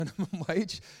minimum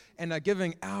wage and are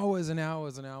giving hours and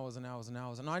hours and hours and hours and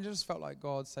hours. And I just felt like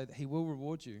God say that he will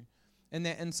reward you. And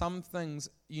that in some things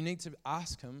you need to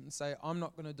ask him and say, I'm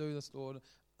not going to do this, Lord,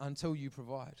 until you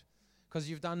provide. Because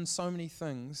you've done so many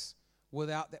things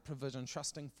without that provision,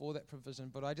 trusting for that provision.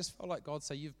 But I just felt like God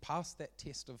say, you've passed that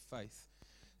test of faith.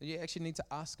 That you actually need to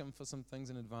ask him for some things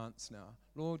in advance now.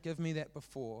 Lord, give me that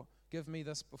before. Give me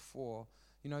this before.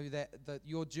 You know, that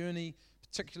your journey,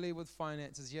 particularly with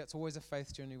finances, it's always a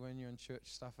faith journey when you're in church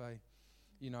stuff,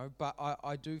 You know, but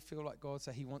I do feel like God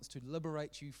said he wants to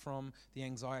liberate you from the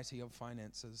anxiety of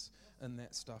finances and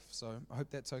that stuff. So I hope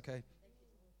that's okay.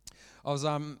 I was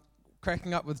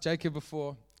cracking up with Jacob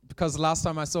before because last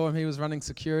time I saw him, he was running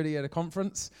security at a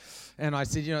conference. And I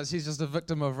said, she's just a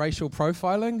victim of racial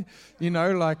profiling,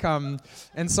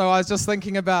 and so I was just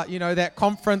thinking about, that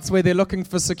conference where they're looking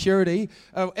for security.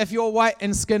 If you're white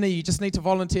and skinny, you just need to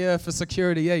volunteer for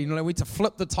security. Yeah, we need to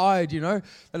flip the tide,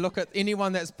 They look at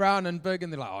anyone that's brown and big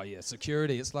and they're like, oh yeah,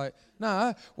 security. It's like,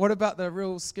 nah, what about the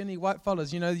real skinny white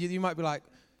fellas? You might be like,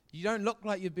 you don't look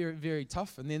like you'd be very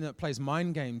tough. And then it plays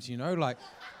mind games,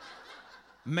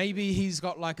 maybe he's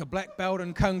got like a black belt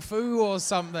in Kung Fu or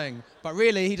something, but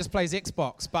really he just plays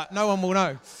Xbox, but no one will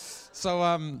know. So,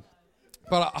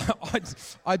 but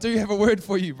I do have a word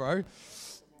for you, bro.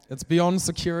 It's beyond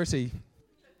security.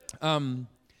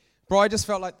 Bro, I just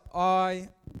felt like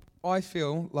I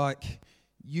feel like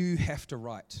you have to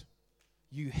write.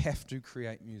 You have to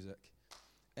create music.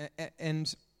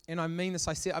 And I mean this,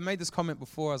 I made this comment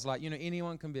before, I was like,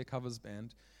 anyone can be a covers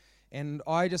band. And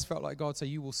I just felt like God said,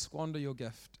 you will squander your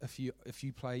gift if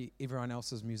you play everyone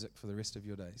else's music for the rest of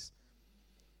your days.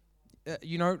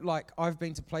 I've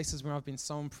been to places where I've been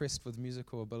so impressed with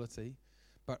musical ability,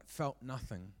 but felt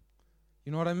nothing.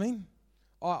 You know what I mean?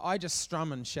 I just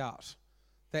strum and shout.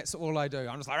 That's all I do.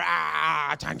 I'm just like,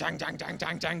 chang, chang, chang, chang,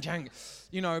 chang, chang, chang.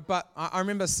 But I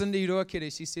remember Cindy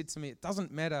Ruakere, she said to me, it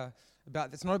doesn't matter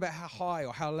it's not about how high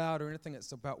or how loud or anything,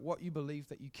 it's about what you believe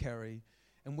that you carry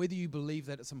and whether you believe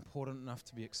that it's important enough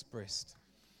to be expressed.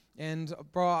 And,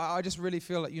 bro, I just really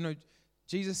feel like,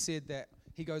 Jesus said that,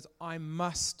 he goes, I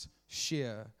must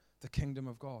share the kingdom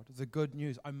of God, the good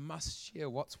news. I must share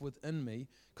what's within me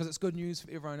because it's good news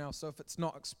for everyone else. So if it's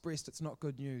not expressed, it's not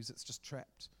good news. It's just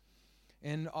trapped.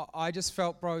 And I just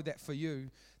felt, bro, that for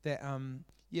you, that,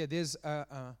 there's,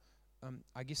 I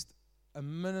guess, a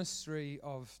ministry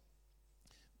of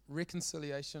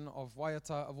reconciliation, of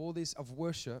waiata, of all this, of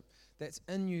worship that's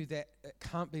in you that it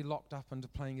can't be locked up into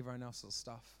playing everyone else's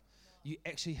stuff. You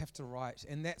actually have to write,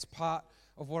 and that's part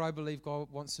of what I believe God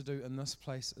wants to do in this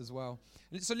place as well.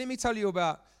 So let me tell you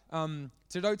about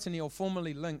Te Rautini, or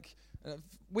formerly Link.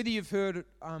 Whether you've heard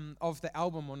of the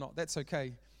album or not, that's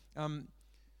okay. But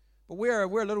we're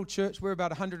a little church. We're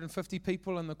about 150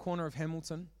 people in the corner of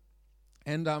Hamilton,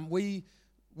 and we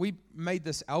made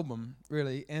this album,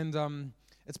 really, and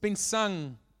it's been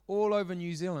sung all over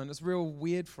New Zealand. It's real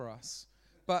weird for us.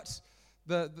 But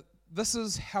this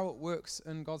is how it works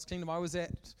in God's kingdom. I was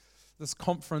at this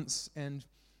conference, and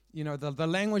the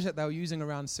language that they were using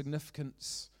around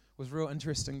significance was real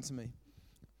interesting to me.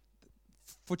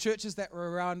 For churches that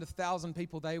were around 1,000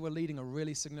 people, they were leading a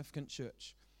really significant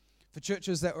church. For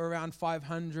churches that were around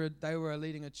 500, they were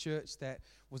leading a church that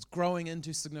was growing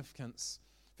into significance.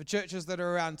 For churches that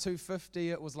are around 250,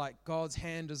 it was like God's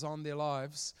hand is on their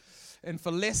lives. And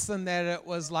for less than that, it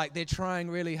was like they're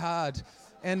trying really hard.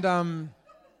 And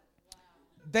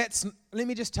let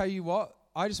me just tell you what,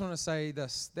 I just want to say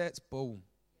this, that's bull.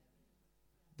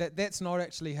 That's not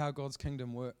actually how God's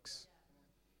kingdom works.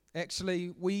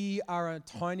 Actually, we are a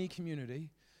tiny community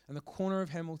in the corner of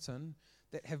Hamilton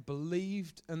that have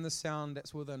believed in the sound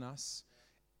that's within us,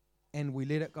 and we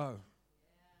let it go.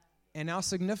 And our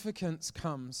significance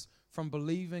comes from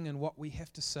believing in what we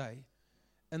have to say,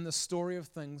 in the story of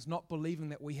things, not believing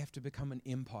that we have to become an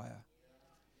empire.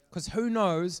 Because who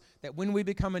knows that when we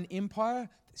become an empire,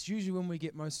 that's usually when we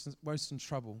get most in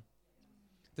trouble.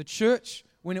 The church,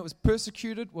 when it was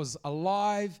persecuted, was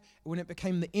alive. When it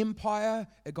became the empire,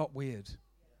 it got weird.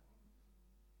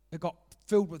 It got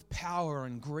filled with power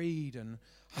and greed and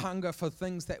hunger for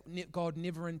things that God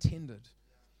never intended.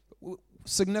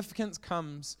 Significance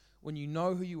comes when you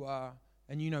know who you are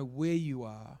and you know where you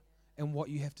are and what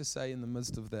you have to say in the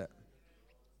midst of that.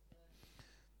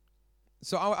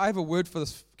 So I have a word for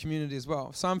this community as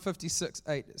well. Psalm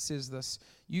 56:8, it says this: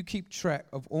 you keep track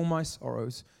of all my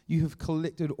sorrows. You have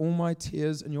collected all my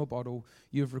tears in your bottle.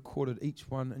 You have recorded each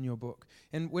one in your book.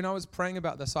 And when I was praying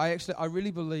about this, I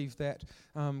really believe that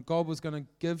God was going to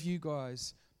give you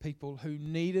guys people who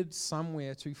needed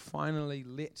somewhere to finally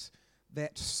let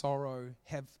that sorrow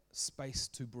have space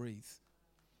to breathe.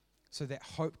 so that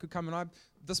hope could come. And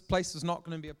this place is not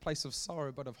going to be a place of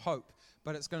sorrow, but of hope.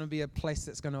 But it's going to be a place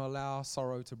that's going to allow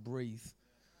sorrow to breathe.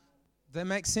 That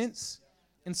makes sense?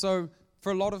 And so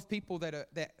for a lot of people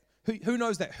who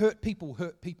knows that hurt people,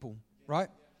 right?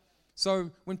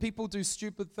 So when people do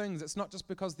stupid things, it's not just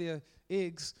because they're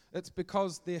eggs, it's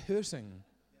because they're hurting.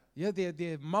 Yeah,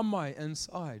 they're mamai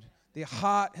inside. Their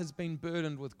heart has been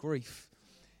burdened with grief.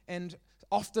 And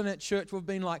often at church we've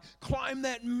been like, climb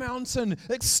that mountain,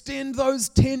 extend those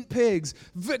tent pegs,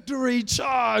 victory,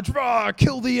 charge, rah,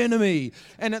 kill the enemy.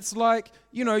 And it's like,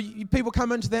 people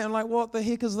come into that and like, what the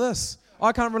heck is this?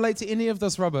 I can't relate to any of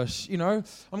this rubbish, I'm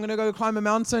going to go climb a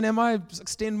mountain,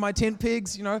 extend my tent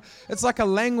pegs, It's like a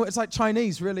language, it's like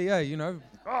Chinese, really,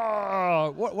 what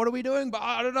are we doing? But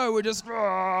I don't know, we're just,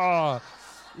 But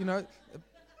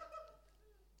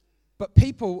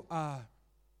people are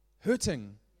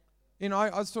hurting. I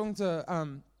was talking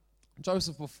to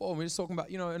Joseph before, and we were just talking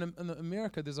about, in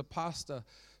America, there's a pastor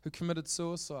who committed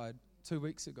suicide 2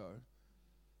 weeks ago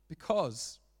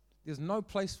because there's no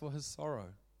place for his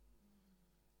sorrow.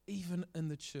 Even in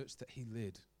the church that he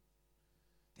led,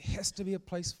 there has to be a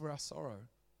place for our sorrow.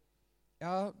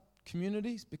 Our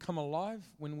communities become alive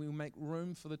when we make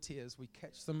room for the tears. We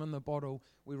catch them in the bottle.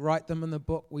 We write them in the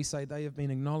book. We say they have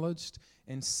been acknowledged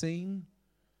and seen.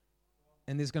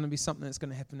 And there's going to be something that's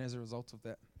going to happen as a result of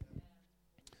that.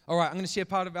 All right, I'm going to share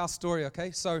part of our story,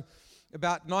 okay? So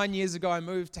about 9 years ago, I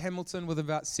moved to Hamilton with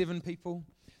about 7 people.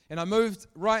 And I moved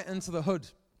right into the hood.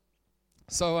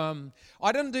 So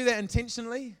I didn't do that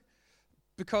intentionally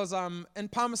because in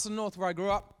Palmerston North, where I grew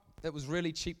up, it was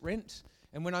really cheap rent.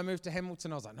 And when I moved to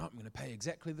Hamilton, I was like, no, I'm going to pay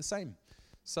exactly the same.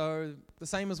 So the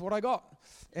same as what I got.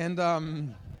 And I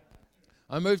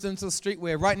moved into the street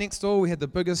where right next door we had the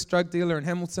biggest drug dealer in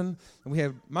Hamilton. And we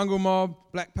had Mongrel Mob,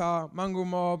 Black Power, Mongrel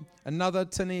Mob, another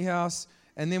tinny house.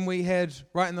 And then we had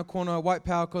right in the corner White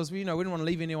Power because we didn't want to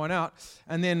leave anyone out.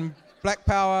 And then Black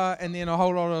Power, and then a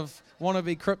whole lot of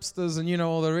wannabe Cripsters and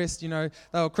all the rest. They were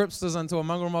Cripsters until a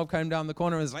Mongrel Mob came down the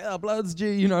corner and was like, Bloods,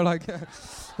 G, like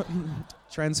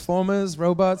Transformers,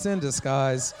 robots in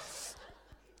disguise.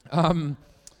 So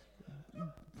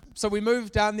we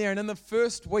moved down there, and in the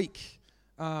first week,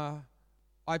 I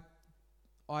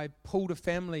pulled a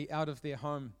family out of their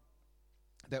home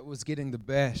that was getting the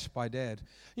bash by Dad.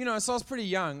 So I was pretty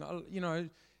young,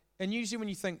 and usually when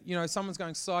you think, someone's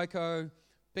going psycho,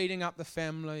 beating up the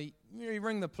family, you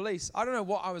ring the police. I don't know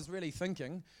what I was really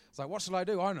thinking. It's like, what should I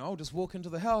do? I don't know, I'll just walk into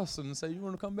the house and say, you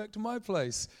want to come back to my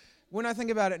place? When I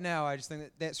think about it now, I just think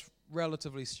that's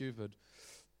relatively stupid.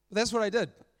 But that's what I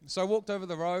did. So I walked over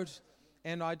the road,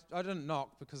 and I didn't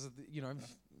knock because,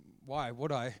 why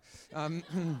would I?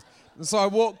 So I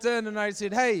walked in and I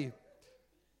said, hey,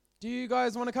 do you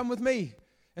guys want to come with me?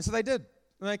 And so they did.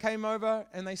 And they came over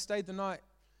and they stayed the night.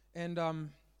 And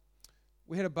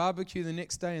we had a barbecue the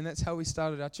next day, and that's how we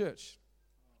started our church.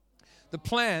 The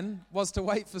plan was to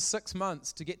wait for 6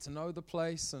 months to get to know the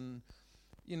place, and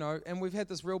we've had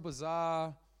this real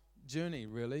bizarre journey,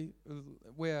 really,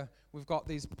 where we've got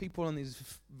these people in these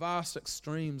vast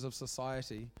extremes of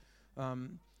society,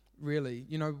 really.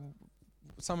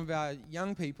 Some of our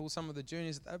young people, some of the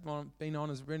journeys that they've been on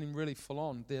is really, really full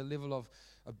on. Their level of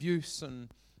abuse and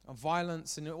of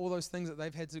violence and all those things that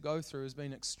they've had to go through has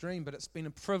been extreme, but it's been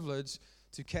a privilege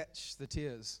to catch the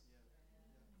tears.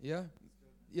 Yeah?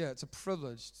 Yeah, it's a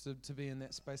privilege to be in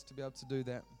that space, to be able to do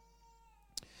that.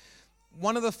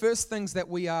 One of the first things that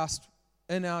we asked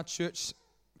in our church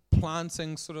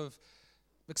planting sort of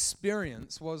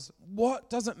experience was, what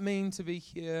does it mean to be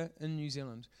here in New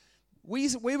Zealand?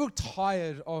 We were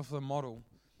tired of the model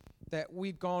that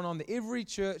we'd gone on. Every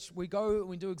church, we go and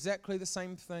we do exactly the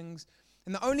same things.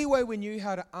 And the only way we knew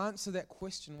how to answer that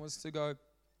question was to go,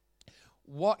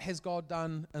 what has God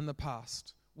done in the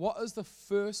past? What is the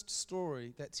first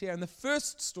story that's here? And the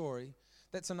first story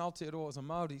that's in Aotearoa is a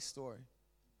Māori story.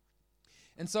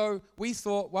 And so we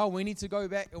thought, well, we need to go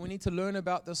back and we need to learn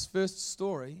about this first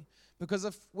story, because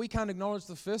if we can't acknowledge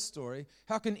the first story,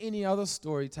 how can any other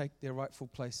story take their rightful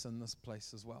place in this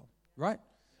place as well, right?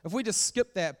 If we just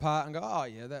skip that part and go, oh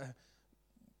yeah,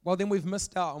 well then we've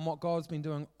missed out on what God's been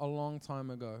doing a long time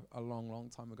ago.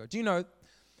 Do you know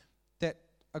that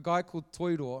a guy called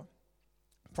Toiroa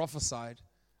prophesied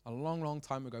a long, long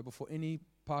time ago, before any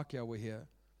Pākehā were here,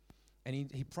 and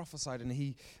he prophesied and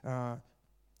he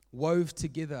wove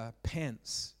together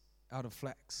pants out of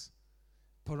flax,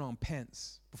 put on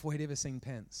pants before he'd ever seen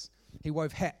pants. He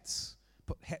wove hats,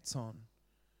 put hats on.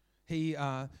 He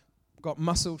got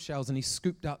mussel shells and he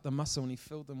scooped out the mussel and he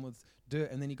filled them with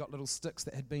dirt, and then he got little sticks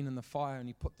that had been in the fire and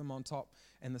he put them on top,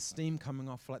 and the steam coming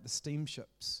off like the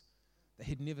steamships that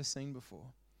he'd never seen before.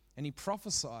 And he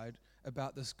prophesied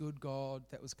about this good God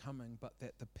that was coming, but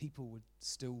that the people would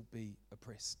still be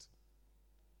oppressed.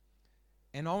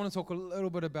 And I want to talk a little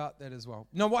bit about that as well.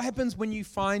 Now, what happens when you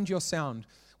find your sound?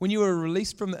 When you are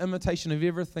released from the imitation of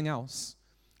everything else?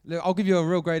 I'll give you a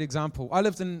real great example. I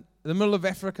lived in the middle of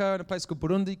Africa in a place called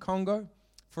Burundi, Congo,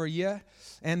 for a year.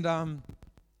 And I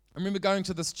remember going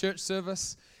to this church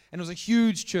service, and it was a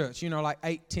huge church,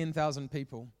 like 10,000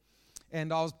 people.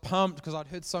 And I was pumped because I'd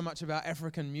heard so much about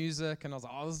African music, and I was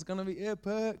like, this is going to be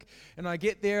epic. And I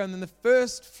get there, and then the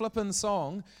first flippin'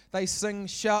 song, they sing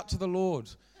Shout to the Lord.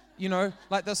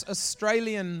 Like this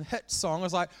Australian hit song. I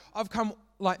was like, I've come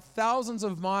like thousands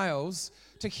of miles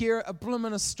to hear a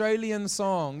bloomin' Australian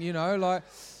song,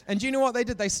 And do you know what they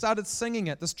did? They started singing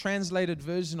it, this translated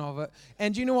version of it.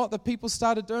 And do you know what the people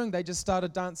started doing? They just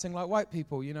started dancing like white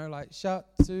people, like, shout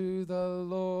to the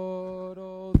Lord,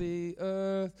 all the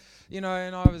earth. And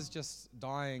I was just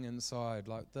dying inside,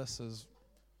 like, this is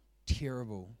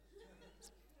terrible.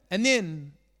 And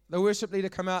then the worship leader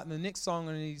came out in the next song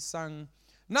and he sung,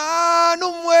 Na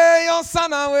numwe yo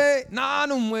sanawe, na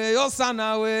numwe yo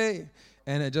sanawe.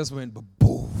 And it just went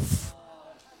boof.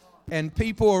 And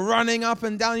people are running up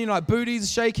and down, like booties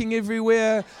shaking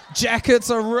everywhere. Jackets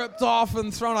are ripped off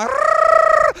and thrown like,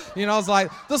 I was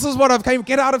like, this is what I've came,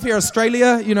 get out of here,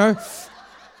 Australia,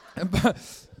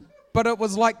 But it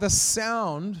was like the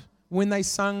sound when they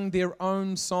sung their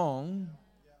own song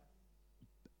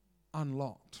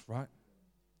unlocked, right?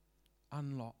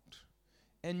 Unlocked.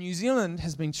 And New Zealand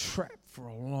has been trapped for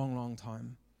a long, long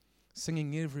time,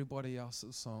 singing everybody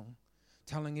else's song,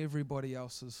 telling everybody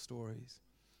else's stories.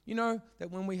 You know that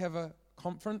when we have a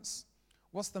conference,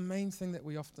 what's the main thing that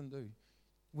we often do?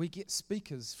 We get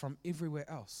speakers from everywhere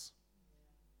else.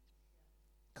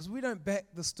 Because we don't back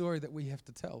the story that we have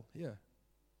to tell here.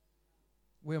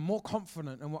 We're more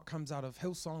confident in what comes out of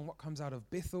Hillsong, what comes out of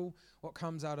Bethel, what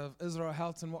comes out of Israel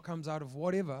Halton, what comes out of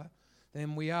whatever,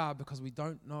 than we are because we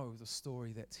don't know the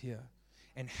story that's here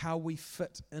and how we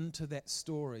fit into that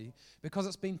story because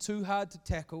it's been too hard to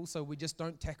tackle, so we just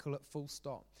don't tackle it full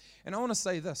stop. And I want to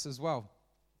say this as well,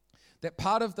 that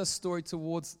part of this story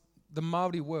towards the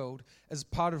Māori world is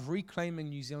part of reclaiming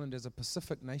New Zealand as a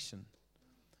Pacific nation.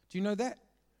 Do you know that?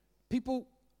 People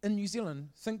in New Zealand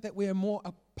think that we are more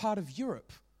a part of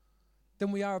Europe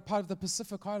than we are a part of the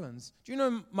Pacific Islands. Do you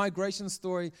know migration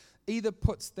story either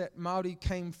puts that Māori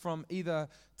came from either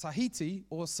Tahiti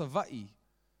or Savaii?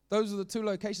 Those are the two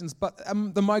locations. But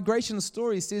the migration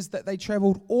story says that they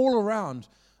traveled all around,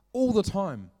 all the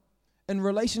time, in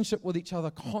relationship with each other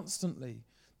constantly.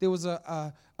 There was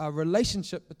a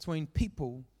relationship between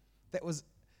people that was,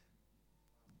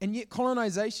 and yet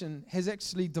colonization has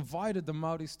actually divided the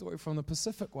Māori story from the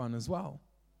Pacific one as well.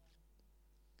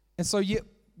 And so yet,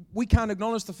 we can't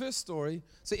acknowledge the first story,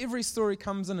 so every story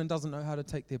comes in and doesn't know how to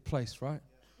take their place, right?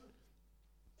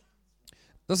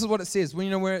 This is what it says.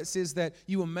 Well, where it says that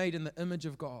you were made in the image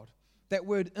of God. That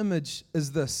word image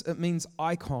is this. It means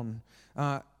icon.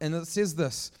 And it says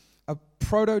this, a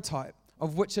prototype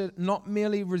of which it not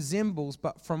merely resembles,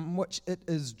 but from which it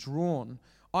is drawn.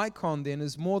 Icon then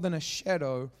is more than a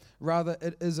shadow, rather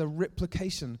it is a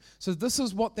replication. So this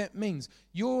is what that means.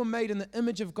 You're made in the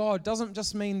image of God doesn't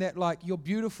just mean that like you're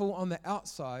beautiful on the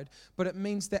outside, but it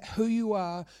means that who you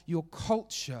are, your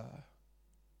culture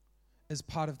is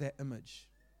part of that image.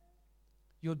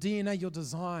 Your DNA, your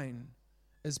design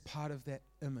is part of that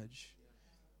image.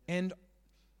 And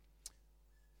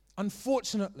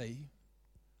unfortunately,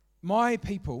 my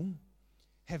people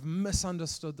have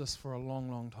misunderstood this for a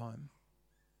long, long time.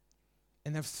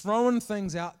 And they've thrown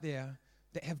things out there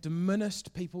that have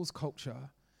diminished people's culture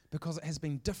because it has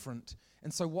been different.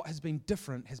 And so what has been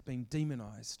different has been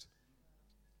demonized.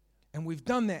 And we've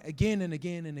done that again and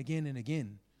again and again and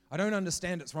again. I don't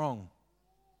understand, it's wrong.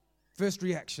 First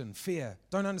reaction, fear.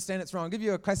 Don't understand, it's wrong. I'll give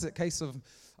you a classic case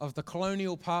of the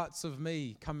colonial parts of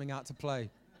me coming out to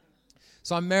play.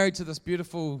 So I'm married to this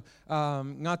beautiful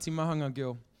Ngāti Mahanga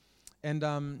girl.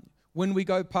 And when we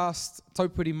go past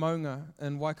Taupiri Maunga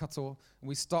in Waikato,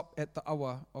 we stop at the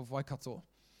awa of Waikato.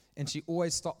 And she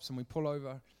always stops and we pull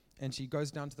over and she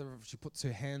goes down to the river, she puts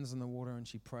her hands in the water and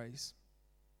she prays.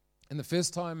 And the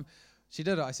first time she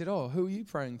did it, I said, oh, who are you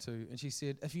praying to? And she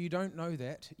said, if you don't know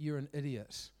that, you're an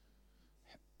idiot.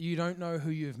 You don't know who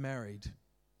you've married.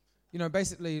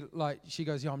 Basically, like, she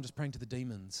goes, yeah, I'm just praying to the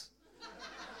demons.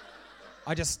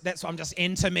 I'm just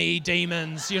into me,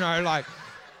 demons, like,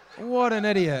 what an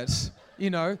idiot,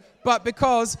 But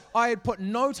because I had put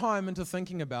no time into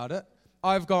thinking about it,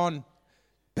 I've gone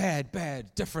bad,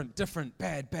 bad, different,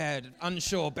 bad, bad,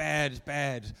 unsure,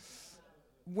 bad.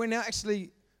 When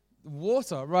actually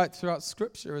water right throughout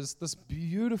Scripture is this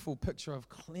beautiful picture of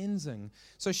cleansing.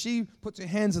 So she puts her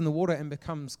hands in the water and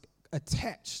becomes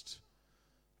attached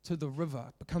to the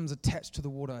river, becomes attached to the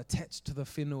water, attached to the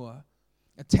whenua,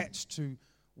 attached to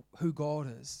who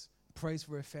God is, prays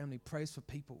for her family, prays for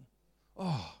people.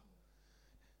 Oh,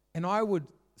 and I would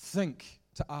think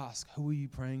to ask, who are you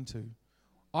praying to?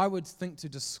 I would think to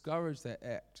discourage that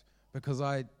act because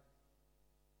I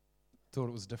thought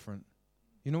it was different.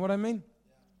 You know what I mean?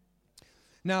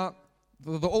 Now,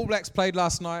 the All Blacks played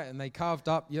last night and they carved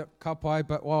up, kapai,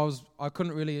 but I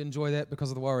couldn't really enjoy that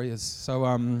because of the Warriors. So,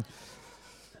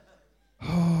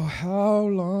 how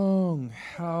long?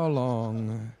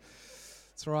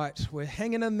 That's right, we're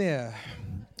hanging in there.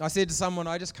 I said to someone,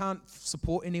 I just can't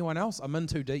support anyone else. I'm in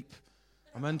too deep.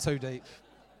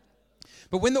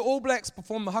 But when the All Blacks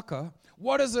perform the haka,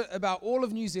 what is it about all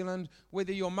of New Zealand,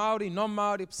 whether you're Māori,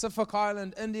 non-Māori, Pacific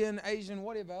Island, Indian, Asian,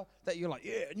 whatever, that you're like,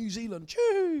 yeah, New Zealand,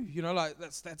 choo, you know, like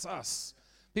that's us.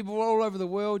 People all over the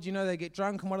world, you know, they get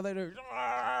drunk and what do they do?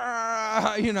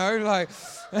 You know, like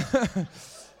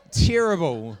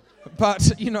terrible.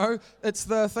 But, you know, it's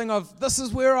the thing of this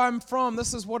is where I'm from,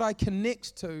 this is what I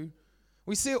connect to.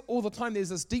 We see it all the time. There's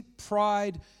this deep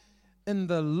pride in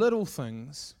the little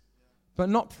things, but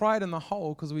not pride in the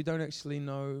whole because we don't actually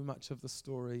know much of the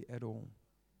story at all,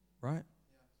 right?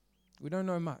 We don't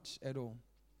know much at all.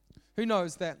 Who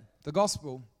knows that the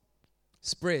gospel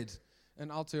spread in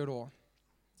Aotearoa?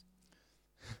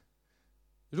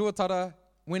 Ruatara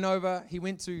went over, he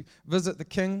went to visit the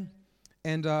king,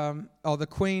 and the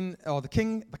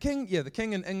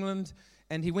king in England,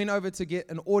 and he went over to get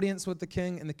an audience with the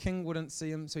king, and the king wouldn't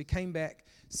see him, so he came back.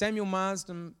 Samuel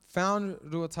Marsden found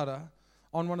Ruatara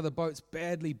on one of the boats,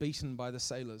 badly beaten by the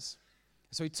sailors.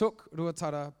 So he took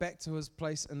Ruatara back to his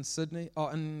place in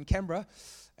Canberra,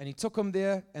 and he took him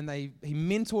there, and he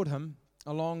mentored him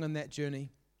along in that journey.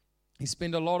 He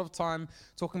spent a lot of time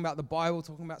talking about the Bible,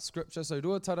 talking about Scripture. So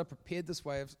Ruatara prepared this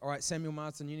way of, all right, Samuel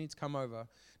Marsden, you need to come over.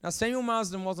 Now, Samuel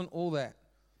Marsden wasn't all that.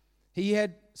 He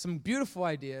had some beautiful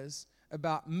ideas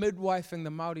about midwifing the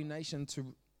Māori nation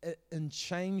and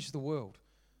change the world,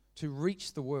 to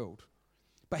reach the world.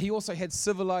 But he also had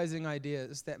civilizing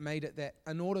ideas that made it that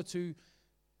in order to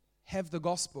have the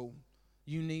gospel,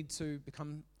 you need to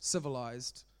become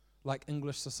civilized like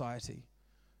English society.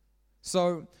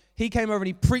 So he came over and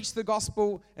he preached the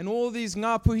gospel, and all these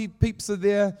Ngāpuhi peeps are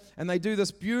there, and they do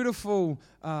this beautiful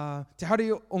Te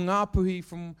Hari o Ngāpuhi,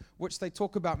 from which they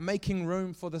talk about making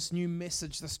room for this new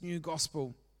message, this new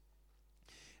gospel.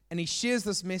 And he shares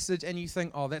this message, and you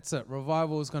think, oh, that's it,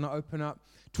 revival is going to open up.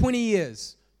 20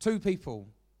 years, 2 people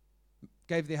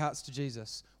gave their hearts to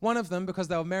Jesus. One of them because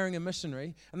they were marrying a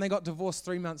missionary, and they got divorced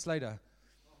 3 months later.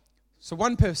 So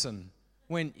one person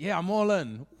went, yeah, I'm all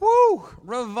in. Woo!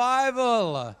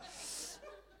 Revival!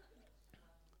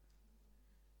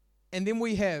 And then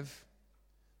we have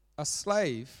a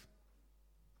slave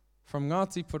from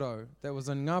Ngāti Porou that was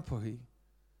in Ngāpuhi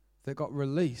that got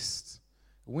released,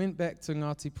 went back to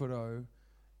Ngāti Porou,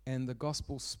 and the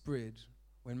gospel spread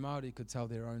when Māori could tell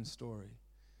their own story.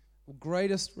 The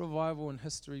greatest revival in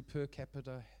history per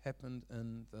capita happened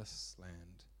in this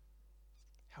land.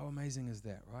 How amazing is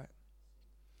that, right?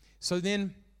 So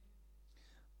then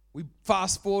we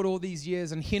fast forward all these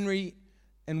years, and Henry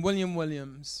and William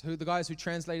Williams, who the guys who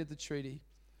translated the treaty,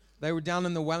 they were down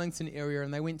in the Wellington area,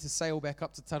 and they went to sail back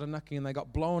up to Taranaki, and they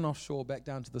got blown offshore back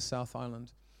down to the South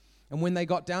Island. And when they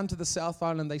got down to the South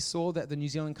Island, they saw that the New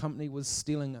Zealand company was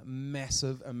stealing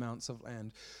massive amounts of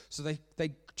land. So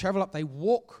they travel up, they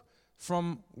walk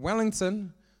from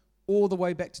Wellington all the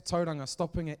way back to Tauranga,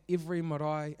 stopping at every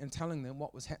marae and telling them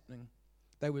what was happening.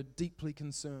 They were deeply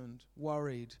concerned,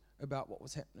 worried about what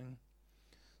was happening.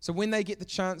 So when they get the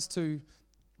chance to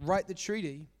write the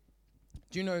treaty,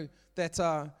 do you know that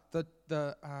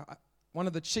one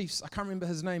of the chiefs, I can't remember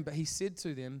his name, but he said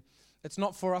to them, it's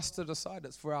not for us to decide,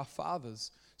 it's for our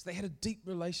fathers. So they had a deep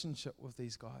relationship with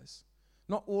these guys.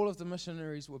 Not all of the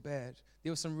missionaries were bad.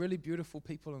 There were some really beautiful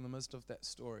people in the midst of that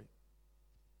story.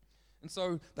 And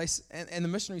so the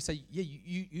missionaries say, yeah,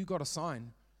 you got to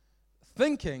sign,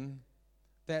 thinking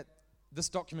that this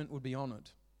document would be honored,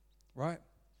 right?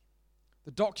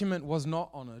 The document was not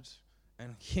honored,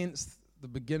 and hence the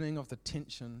beginning of the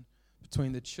tension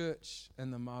between the church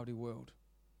and the Māori world.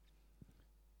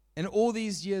 And all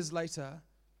these years later,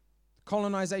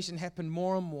 colonization happened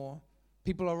more and more,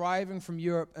 people arriving from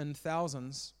Europe in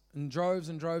thousands, in droves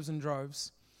and droves and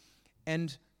droves,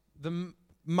 and the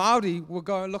Māori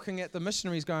were looking at the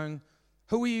missionaries going,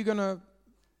 who are you going to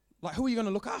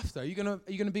look after? Are you going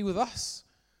to be with us?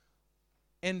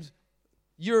 And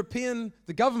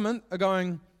the government are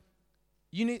going,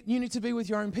 You need to be with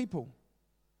your own people.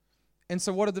 And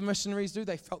so what did the missionaries do?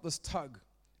 They felt this tug,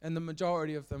 and the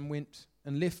majority of them went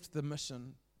and left the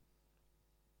mission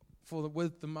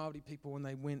with the Māori people, and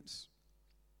they went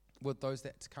with those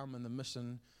that to come, and the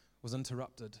mission was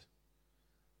interrupted.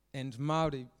 And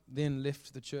Māori then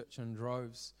left the church in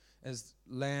droves as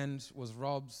land was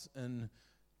robbed in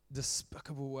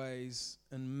despicable ways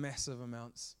in massive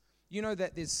amounts. You know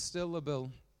that there's still a bill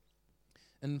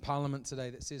in Parliament today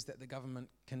that says that the government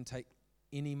can take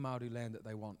any Māori land that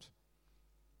they want.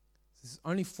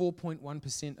 Only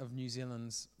 4.1% of New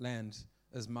Zealand's land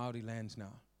is Māori land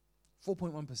now.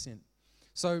 4.1%.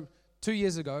 So 2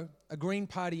 years ago, a Green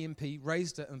Party MP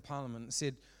raised it in Parliament and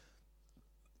said,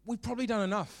 we've probably done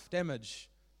enough damage.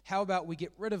 How about we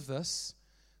get rid of this?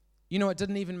 You know, it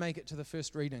didn't even make it to the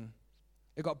first reading.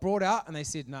 It got brought out and they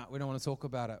said, nah, we don't want to talk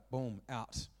about it. Boom,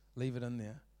 out. Leave it in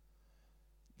there.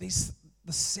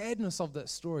 The sadness of that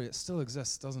story, it still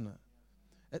exists, doesn't it?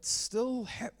 It's still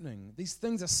happening. These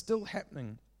things are still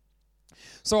happening.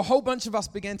 So a whole bunch of us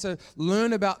began to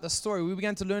learn about the story. We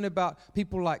began to learn about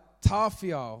people like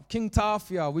Tawhia, King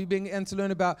Tawhia. We began to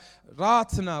learn about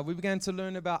Ratana. We began to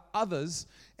learn about others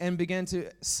and began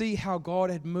to see how God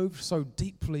had moved so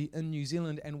deeply in New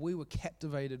Zealand, and we were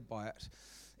captivated by it.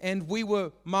 And we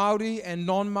were Māori and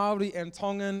non-Māori and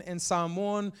Tongan and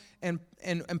Samoan and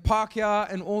Pākehā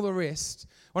and all the rest.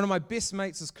 One of my best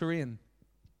mates is Korean,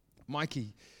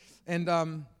 Mikey.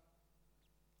 And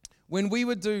when we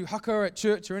would do haka at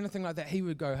church or anything like that, he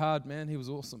would go hard, man. He was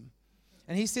awesome.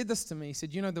 And he said this to me. He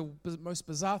said, you know, the most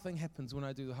bizarre thing happens when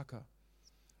I do the haka.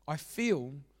 I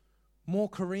feel more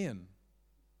Korean.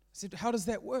 I said, how does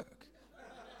that work?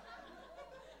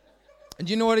 And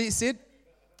you know what he said?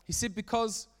 He said,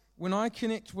 because when I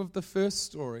connect with the first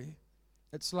story,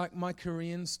 it's like my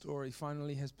Korean story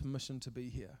finally has permission to be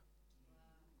here.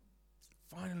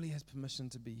 Finally has permission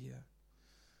to be here.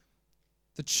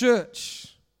 The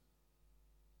church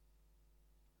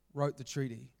wrote the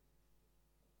treaty.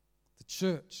 The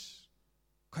church,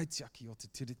 kaitiaki o te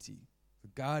tiriti, the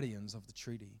guardians of the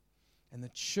treaty. And the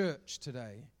church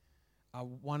today are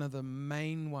one of the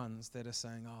main ones that are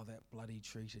saying, oh, that bloody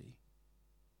treaty.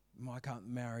 Why can't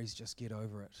Maoris just get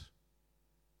over it?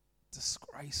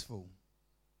 Disgraceful.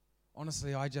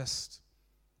 Honestly,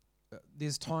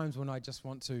 there's times when I just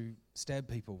want to stab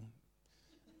people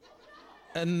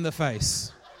in the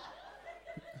face.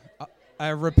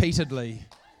 Repeatedly.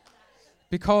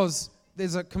 Because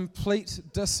there's a complete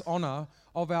dishonor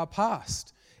of our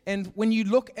past. And when you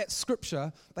look at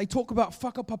Scripture, they talk about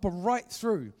whakapapa right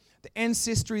through. The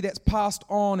ancestry that's passed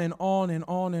on and on and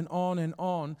on and on and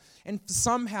on. And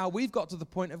somehow we've got to the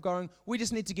point of going, we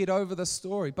just need to get over this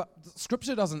story. But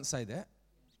Scripture doesn't say that.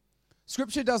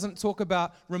 Scripture doesn't talk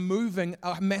about removing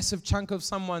a massive chunk of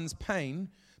someone's pain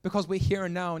because we're here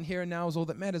and now is all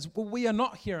that matters. Well, we are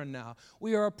not here and now.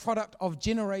 We are a product of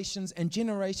generations and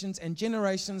generations and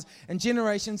generations and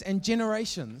generations and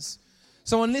generations.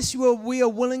 So unless we are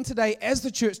willing today as the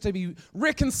church to be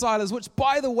reconcilers, which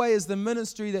by the way is the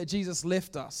ministry that Jesus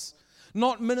left us,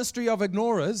 not ministry of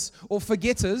ignorers or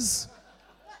forgetters,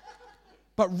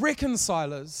 but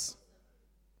reconcilers,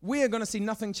 we are going to see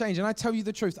nothing change. And I tell you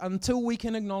the truth, until we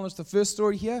can acknowledge the first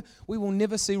story here, we will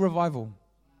never see revival.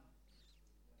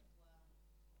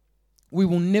 We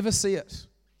will never see it.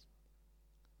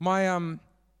 My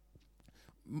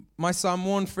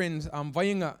Samoan friend,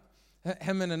 Vainga,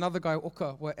 him and another guy,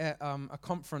 Oka, were at a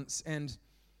conference, and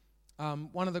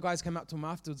one of the guys came up to him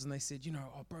afterwards and they said, you know,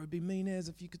 oh, bro, it'd be mean as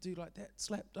if you could do like that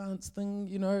slap dance thing,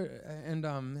 you know, and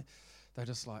they're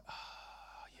just like,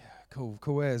 oh, yeah,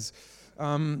 cool as.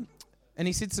 And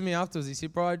he said to me afterwards, he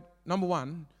said, bro, number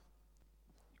one,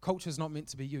 culture is not meant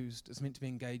to be used, it's meant to be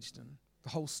engaged in. The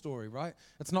whole story, right?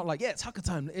 It's not like, yeah, it's haka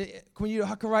time. Can we do a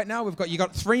haka right now? You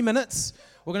got 3 minutes.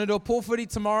 We're going to do a pōwhiri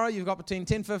tomorrow. You've got between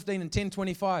 10:15 and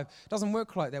 10:25. It doesn't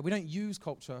work like that. We don't use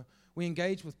culture. We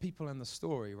engage with people in the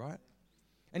story, right?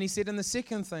 And he said, and the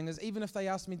second thing is, even if they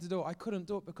asked me to do it, I couldn't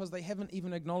do it because they haven't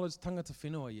even acknowledged tangata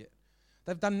whenua yet.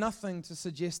 They've done nothing to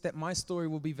suggest that my story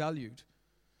will be valued.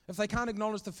 If they can't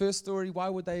acknowledge the first story, why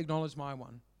would they acknowledge my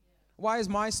one? Why is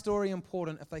my story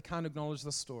important if they can't acknowledge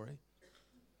this story?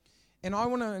 And I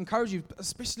want to encourage you,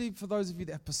 especially for those of you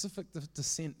that have Pacific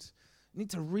descent, you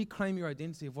need to reclaim your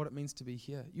identity of what it means to be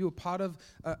here. You are part of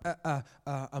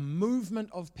a movement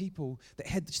of people that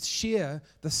had share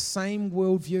the same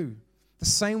worldview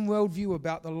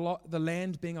about the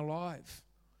land being alive,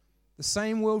 the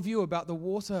same worldview about the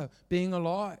water being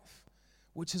alive,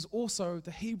 which is also the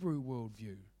Hebrew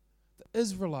worldview, the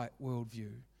Israelite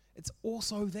worldview. It's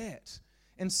also that.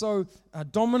 And so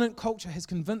dominant culture has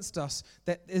convinced us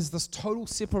that there's this total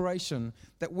separation,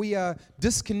 that we are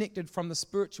disconnected from the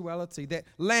spirituality, that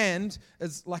land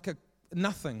is like a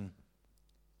nothing,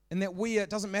 and that it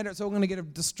doesn't matter, it's all going to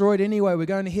get destroyed anyway, we're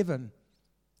going to heaven.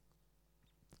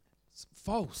 It's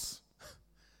false.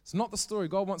 It's not the story.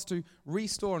 God wants to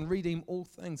restore and redeem all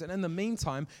things. And in the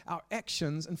meantime, our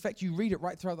actions, in fact, you read it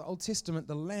right throughout the Old Testament,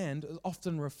 the land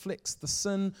often reflects the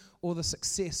sin or the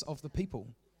success of the people.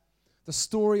 The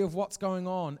story of what's going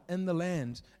on in the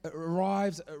land. It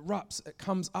arrives, it erupts, it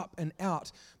comes up and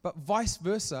out. But vice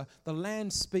versa, the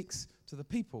land speaks to the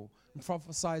people and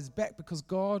prophesies back, because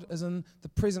God is in the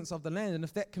presence of the land. And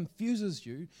if that confuses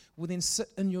you, well, then sit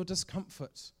in your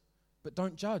discomfort, but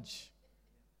don't judge.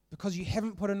 Because you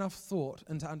haven't put enough thought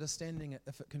into understanding it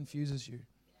if it confuses you.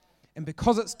 And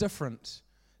because it's different,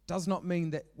 does not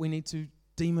mean that we need to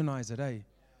demonize it, eh?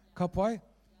 Kapai?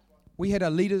 We had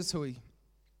our leaders hui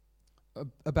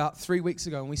about 3 weeks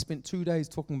ago, and we spent 2 days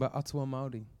talking about Atua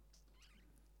Māori.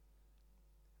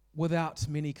 Without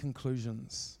many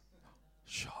conclusions.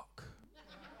 Shock.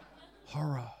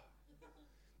 Horror.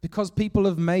 Because people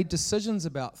have made decisions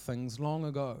about things long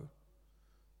ago,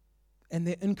 and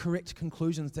they're incorrect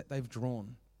conclusions that they've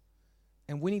drawn.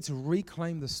 And we need to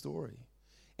reclaim the story.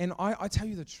 And I tell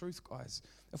you the truth, guys.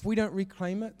 If we don't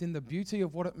reclaim it, then the beauty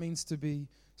of what it means to be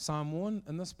Samoan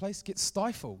in this place gets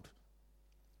stifled.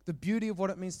 The beauty of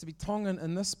what it means to be Tongan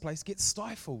in this place gets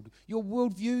stifled. Your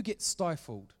worldview gets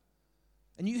stifled.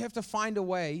 And you have to find a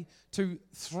way to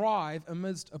thrive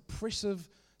amidst oppressive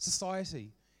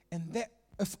society. And that,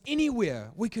 if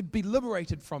anywhere we could be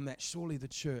liberated from that, surely the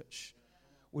church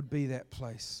would be that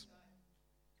place.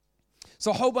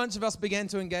 So a whole bunch of us began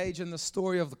to engage in the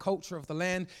story of the culture of the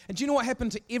land. And do you know what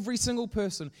happened to every single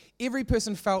person? Every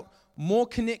person felt more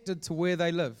connected to where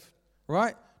they live,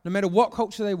 right? No matter what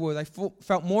culture they were, they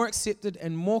felt more accepted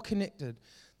and more connected.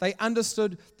 They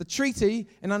understood the treaty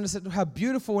and understood how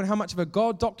beautiful and how much of a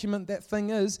God document that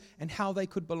thing is and how they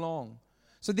could belong.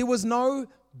 So there was no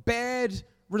bad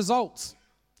results.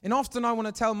 And often I want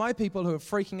to tell my people who are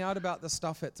freaking out about this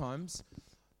stuff at times,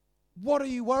 what are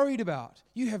you worried about?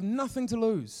 You have nothing to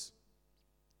lose.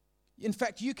 In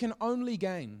fact, you can only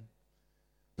gain.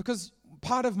 Because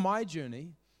part of my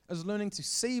journey is learning to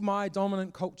see my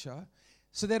dominant culture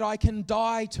so that I can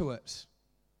die to it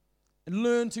and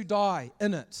learn to die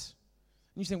in it.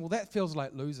 And you think, well, that feels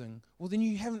like losing. Well, then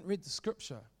you haven't read the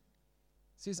scripture.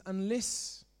 It says,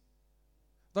 unless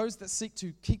those that seek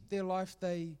to keep their life,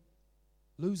 they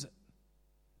lose it.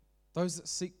 Those that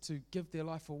seek to give their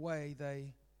life away,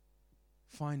 they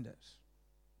find it.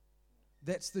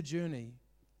 That's the journey.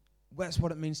 That's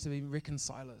what it means to be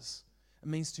reconcilers. It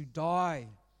means to die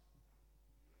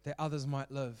that others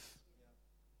might live.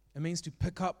 It means to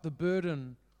pick up the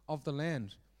burden of the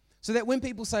land. So that when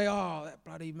people say, oh, that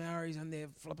bloody Maoris and their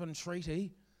flippin'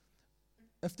 treaty,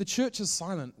 if the church is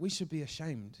silent, we should be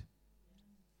ashamed.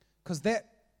 Because that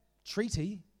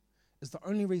treaty is the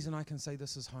only reason I can say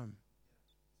this is home.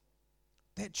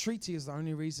 That treaty is the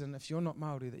only reason, if you're not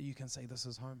Māori, that you can say this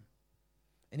is home.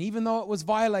 And even though it was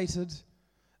violated,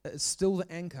 it is still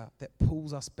the anchor that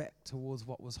pulls us back towards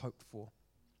what was hoped for.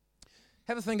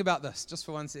 Have a think about this, just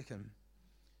for 1 second.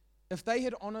 If they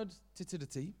had honoured Te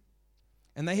Tiriti,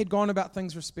 and they had gone about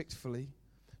things respectfully,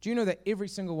 do you know that every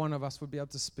single one of us would be able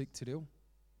to speak Te Reo?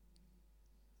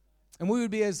 And we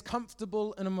would be as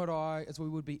comfortable in a marae as we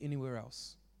would be anywhere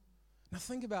else. Now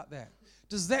think about that.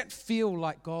 Does that feel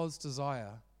like God's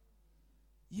desire?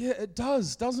 Yeah, it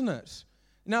does, doesn't it?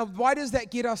 Now, why does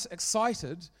that get us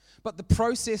excited, but the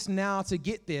process now to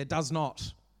get there does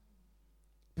not?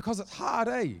 Because it's hard,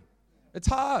 eh? It's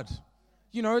hard.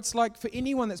 You know, it's like for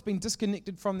anyone that's been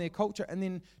disconnected from their culture and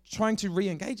then trying to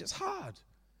re-engage, it's hard.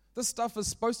 This stuff is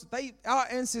supposed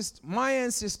to, my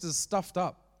ancestors stuffed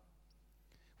up,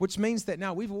 which means that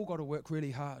now we've all got to work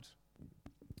really hard.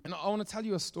 And I want to tell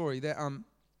you a story that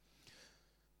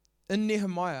in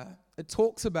Nehemiah, it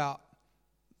talks about,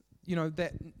 you know,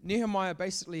 that Nehemiah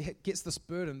basically gets this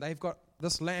burden. They've got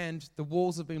this land, the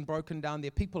walls have been broken down, their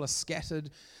people are scattered.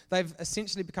 They've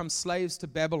essentially become slaves to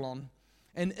Babylon.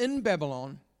 And in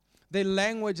Babylon, their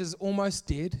language is almost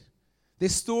dead. Their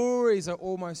stories are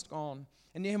almost gone.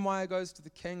 And Nehemiah goes to the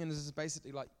king and is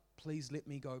basically like, please let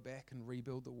me go back and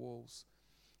rebuild the walls.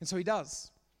 And so he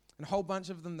does. And a whole bunch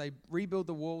of them, they rebuild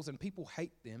the walls and people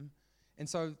hate them. And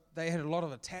so they had a lot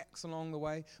of attacks along the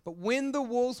way. But when the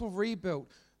walls were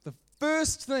rebuilt, the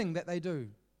first thing that they do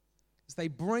is they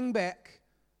bring back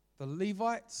the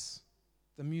Levites,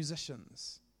 the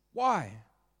musicians. Why?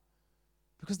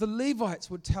 Because the Levites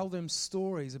would tell them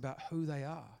stories about who they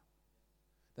are.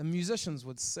 The musicians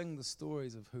would sing the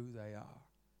stories of who they are.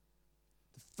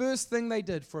 The first thing they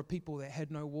did for a people that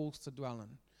had no walls to dwell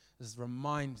in is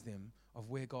remind them of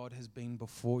where God has been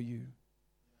before you.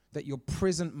 That your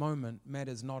present moment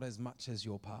matters not as much as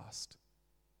your past.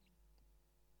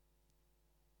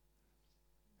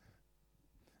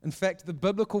 In fact, the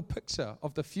biblical picture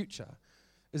of the future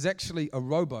is actually a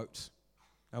rowboat.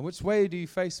 Now, which way do you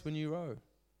face when you row?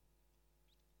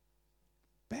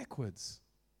 Backwards.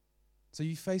 So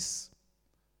you face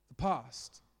the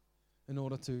past in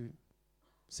order to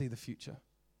see the future.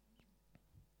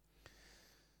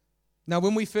 Now,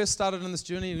 when we first started on this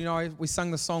journey, we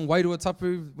sung the song Wairua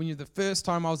Tapu the first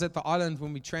time I was at the island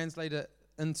when we translated it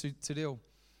into Te Reo.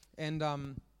 And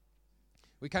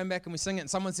we came back and we sang it, and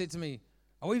someone said to me,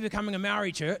 "Are we becoming a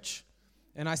Maori church?"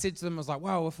 And I said to them, I was like,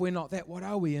 "Well, if we're not that, what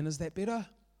are we? And is that better?"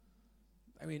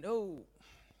 I mean, oh.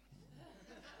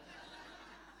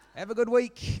 Have a good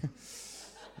week.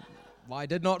 I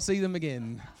did not see them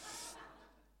again.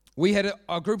 We had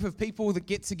a group of people that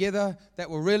get together that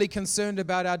were really concerned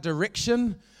about our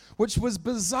direction, which was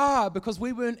bizarre because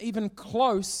we weren't even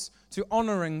close to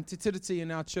honoring Te Tiriti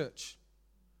in our church.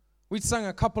 We'd sung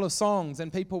a couple of songs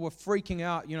and people were freaking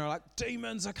out, like,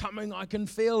 demons are coming, I can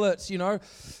feel it, They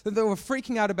were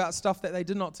freaking out about stuff that they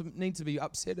did not need to be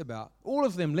upset about. All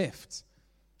of them left.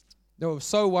 They were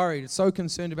so worried, so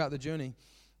concerned about the journey.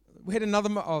 We had another,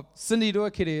 Cindy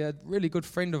Ruakere, a really good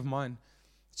friend of mine.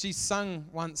 She sung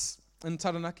once in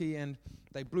Taranaki and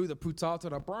they blew the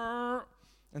putatora,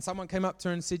 and someone came up to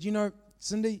her and said,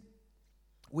 Cindy,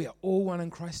 we are all one in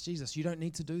Christ Jesus. You don't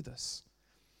need to do this.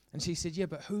 And she said, yeah,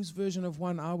 but whose version of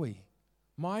one are we?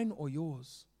 Mine or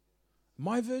yours?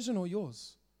 My version or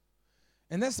yours?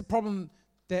 And that's the problem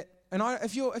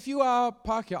if you are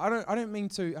Pākehā, I don't mean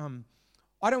to,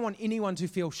 I don't want anyone to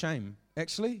feel shame,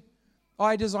 actually.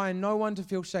 I desire no one to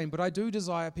feel shame, but I do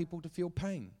desire people to feel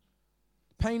pain.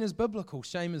 Pain is biblical,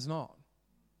 shame is not.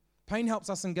 Pain helps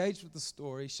us engage with the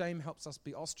story, shame helps us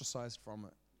be ostracized from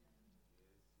it.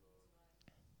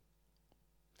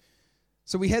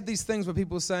 So we had these things where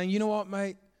people were saying, you know what,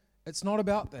 mate, it's not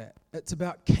about that. It's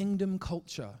about kingdom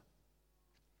culture.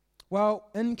 Well,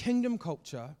 in kingdom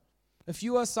culture, if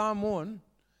you are Samoan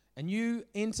and you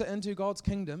enter into God's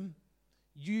kingdom,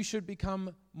 you should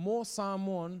become more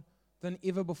Samoan than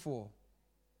ever before.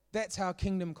 That's how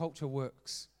kingdom culture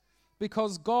works.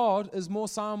 Because God is more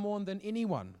Samoan than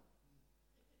anyone.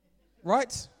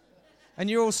 Right? And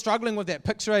you're all struggling with that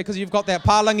picture, because you've got that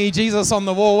Palangi Jesus on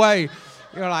the wall, eh?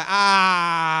 You're like,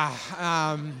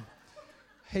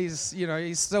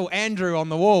 he's still Andrew on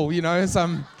the wall,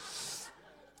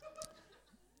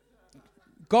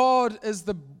 God is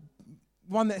the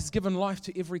one that's given life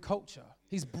to every culture.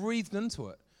 He's breathed into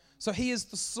it. So he is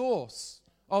the source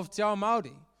of Te Ao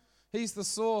Māori. He's the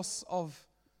source of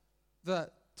the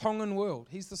Tongan world.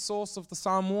 He's the source of the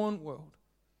Samoan world.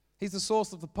 He's the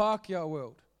source of the Pākehā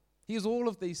world. He is all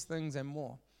of these things and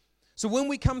more. So when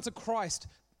we come to Christ,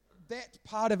 that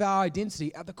part of our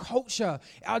identity, the culture,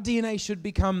 our DNA should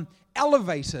become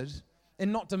elevated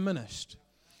and not diminished.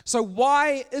 So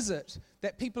why is it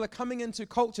that people are coming into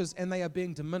cultures and they are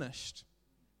being diminished?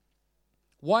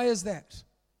 Why is that?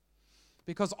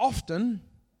 Because often,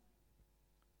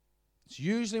 it's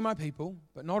usually my people,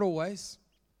 but not always,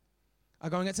 are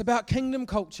going, it's about kingdom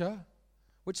culture,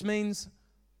 which means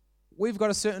we've got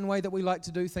a certain way that we like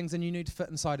to do things and you need to fit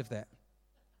inside of that.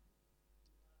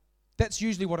 That's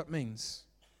usually what it means.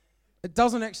 It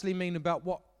doesn't actually mean about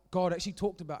what God actually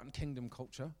talked about in kingdom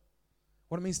culture,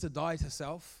 what it means to die to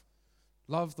self,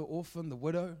 love the orphan, the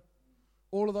widow,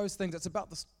 all of those things. It's about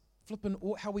this flipping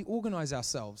how we organize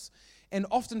ourselves. And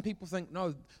often people think,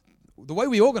 no, the way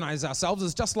we organize ourselves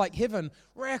is just like heaven.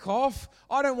 Rack off.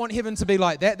 I don't want heaven to be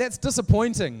like that. That's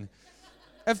disappointing.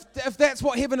 If that's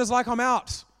what heaven is like, I'm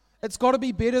out. It's got to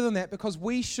be better than that, because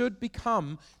we should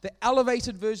become the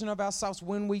elevated version of ourselves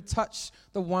when we touch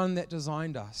the one that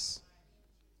designed us.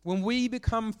 When we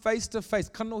become face to face,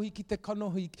 kanohi ki te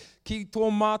kanohi ki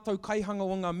tō mātou kaihanga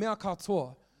o ngā mea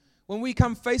katoa. When we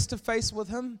come face to face with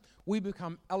him, we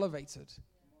become elevated.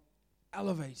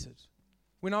 Elevated.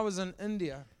 When I was in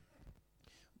India,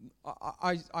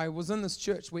 I was in this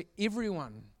church where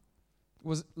everyone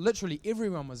was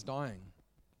dying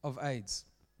of AIDS.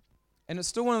 And it's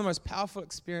still one of the most powerful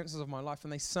experiences of my life.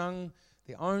 And they sung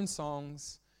their own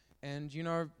songs. And,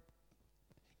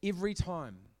 every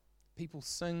time people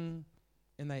sing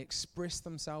and they express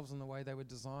themselves in the way they were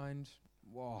designed,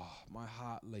 whoa, my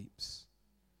heart leaps.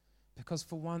 Because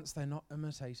for once, they're not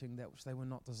imitating that which they were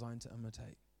not designed to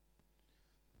imitate.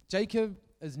 Jacob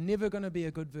is never going to be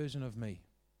a good version of me.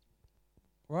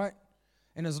 Right?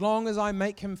 And as long as I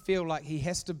make him feel like he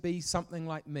has to be something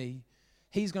like me,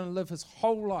 he's going to live his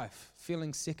whole life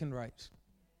feeling second rate.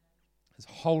 His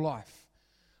whole life.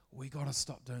 We got to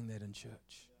stop doing that in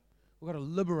church. We've got to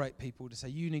liberate people to say,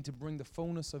 you need to bring the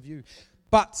fullness of you.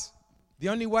 But the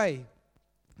only way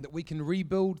that we can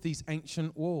rebuild these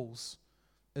ancient walls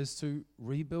is to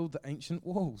rebuild the ancient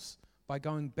walls by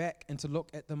going back and to look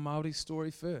at the Māori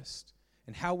story first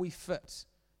and how we fit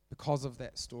because of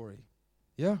that story.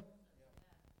 Yeah?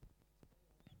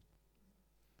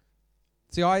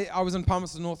 See, I was in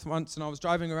Palmerston North once, and I was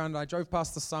driving around, and I drove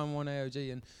past the Samoan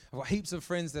AOG, and I've got heaps of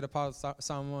friends that are part of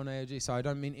Samoan AOG, so I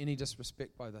don't mean any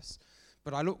disrespect by this.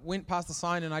 But I went past the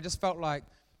sign, and I just felt like,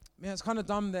 man, it's kind of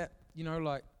dumb that,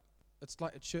 it's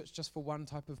like a church just for one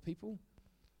type of people.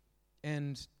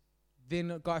 And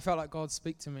then I felt like God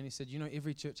speak to me, and he said,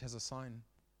 every church has a sign.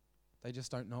 They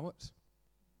just don't know it.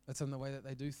 It's in the way that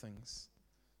they do things.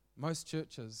 Most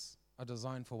churches are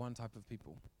designed for one type of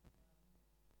people.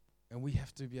 And we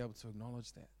have to be able to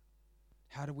acknowledge that.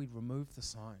 How do we remove the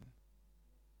sign?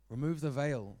 Remove the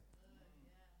veil?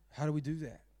 How do we do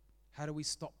that? How do we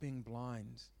stop being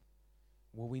blind?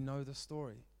 Well, we know the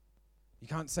story. You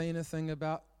can't say anything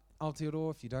about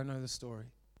Aotearoa if you don't know the story.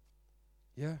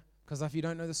 Yeah? Because if you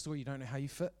don't know the story, you don't know how you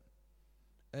fit.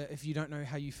 If you don't know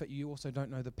how you fit, you also don't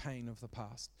know the pain of the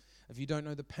past. If you don't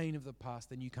know the pain of the past,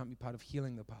 then you can't be part of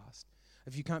healing the past.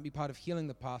 If you can't be part of healing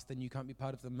the past, then you can't be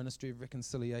part of the ministry of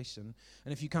reconciliation.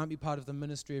 And if you can't be part of the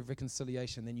ministry of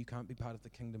reconciliation, then you can't be part of the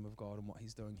kingdom of God and what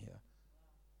he's doing here.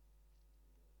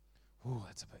 Ooh,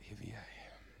 that's a bit heavy, eh?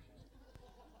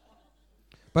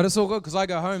 But it's all good because I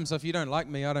go home, so if you don't like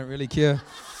me, I don't really care.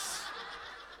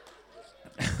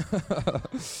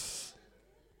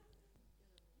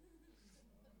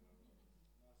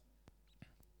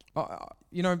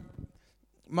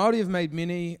 Māori have made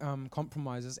many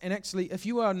compromises. And actually, if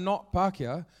you are not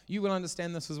Pākehā, you will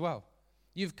understand this as well.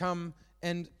 You've come,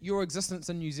 and your existence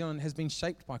in New Zealand has been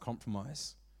shaped by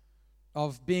compromise,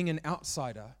 of being an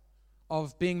outsider,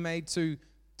 of being made to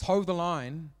toe the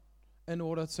line in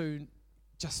order to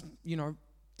just,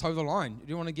 toe the line. You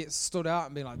don't want to get stood out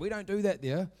and be like, we don't do that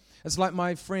there. It's like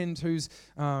my friend who's,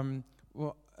 in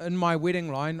my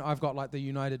wedding line, I've got like the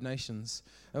United Nations.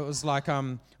 It was like,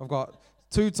 I've got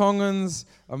 2 Tongans,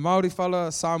 a Māori fella,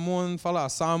 a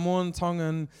Samoan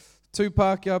Tongan, 2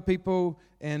 Pākehā people,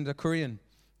 and a Korean.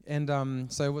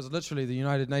 And so it was literally the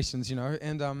United Nations,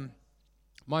 And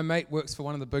my mate works for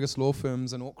one of the biggest law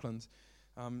firms in Auckland.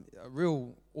 A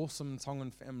real awesome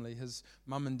Tongan family. His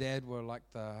mum and dad were like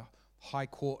the high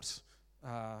court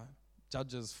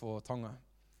judges for Tonga.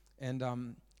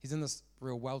 And he's in this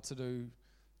real well-to-do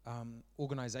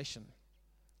organization.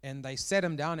 And they sat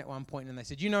him down at one point and they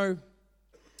said,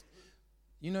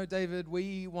 David,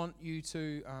 we want you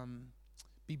to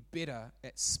be better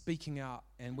at speaking out,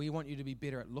 and we want you to be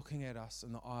better at looking at us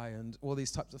in the eye and all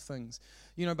these types of things.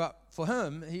 But for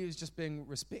him, he was just being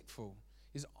respectful.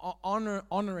 He's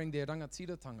honoring their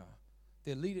rangatiratanga,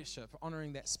 their leadership,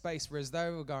 honoring that space, whereas they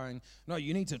were going, no,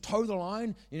 you need to toe the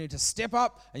line, you need to step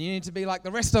up, and you need to be like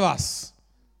the rest of us.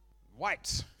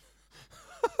 White.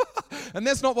 And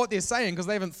that's not what they're saying because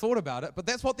they haven't thought about it, but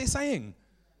that's what they're saying.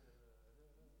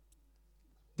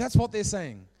 That's what they're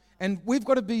saying. And we've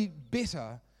got to be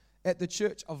better at the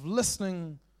church of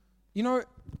listening.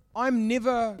 I'm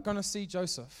never going to see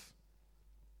Joseph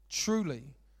truly.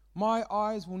 My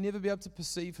eyes will never be able to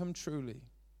perceive him truly.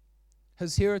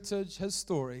 His heritage, his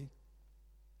story,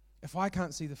 if I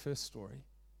can't see the first story.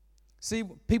 See,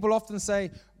 people often say,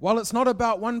 well, it's not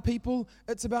about one people,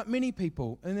 it's about many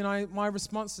people. And then my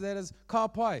response to that is, ka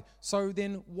pai. So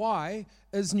then why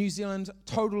is New Zealand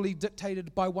totally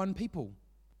dictated by one people?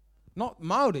 Not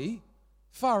Māori,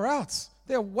 far out.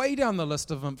 They're way down the list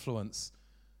of influence.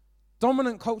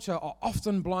 Dominant culture are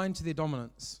often blind to their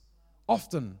dominance.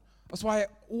 Often. That's why I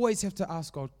always have to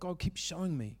ask God, keep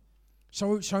showing me.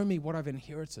 Show me what I've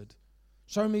inherited.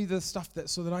 Show me the stuff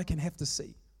so that I can have to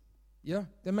see. Yeah,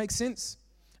 that makes sense.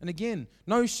 And again,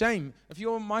 no shame. If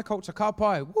you're in my culture, ka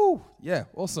pai, woo, yeah,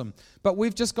 awesome. But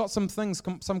we've just got some things,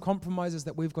 some compromises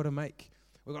that we've got to make.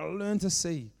 We've got to learn to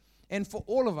see. And for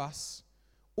all of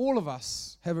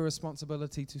us have a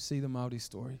responsibility to see the Māori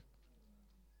story.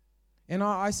 And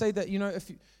I say that,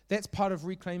 that's part of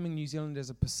reclaiming New Zealand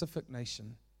as a Pacific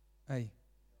nation.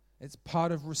 It's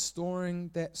part of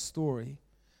restoring that story.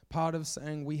 Part of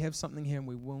saying we have something here and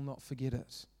we will not forget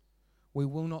it. We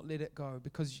will not let it go,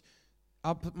 because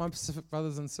my Pacific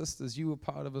brothers and sisters, you were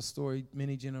part of a story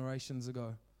many generations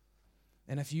ago.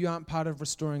 And if you aren't part of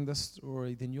restoring this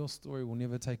story, then your story will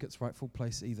never take its rightful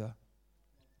place either.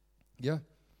 Yeah?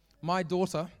 My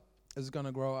daughter is going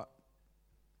to grow up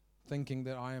thinking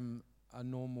that I am a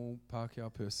normal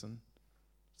Pākehā person.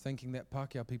 thinking that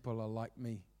Pākehā people are like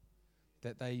me,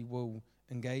 that they will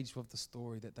engage with the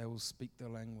story, that they will speak the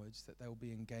language, that they will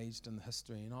be engaged in the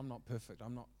history. And I'm not perfect.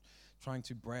 I'm not trying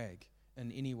to brag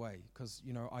in any way, because,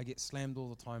 I get slammed all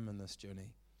the time in this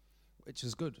journey, which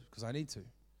is good, because I need to.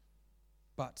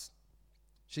 But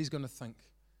she's going to think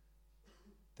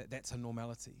that that's a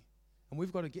normality. And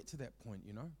we've got to get to that point,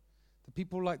 The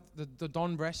people like the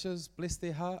Don Brashers, bless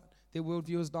their heart, their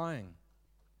worldview is dying.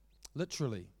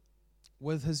 Literally.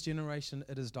 With his generation,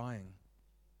 it is dying.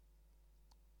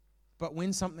 But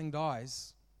when something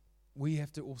dies, we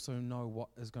have to also know what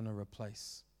is going to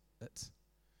replace it.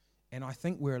 And I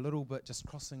think we're a little bit just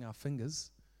crossing our fingers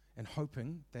and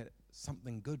hoping that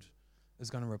something good is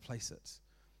going to replace it.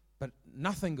 But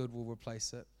nothing good will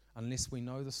replace it unless we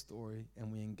know the story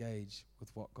and we engage with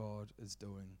what God is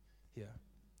doing here.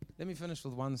 Let me finish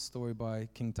with one story by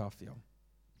King Tawhito.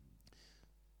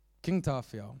 King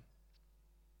Tawhito,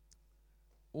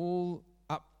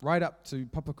 right up to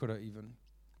Papakura even,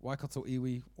 Waikato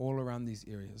Iwi, all around these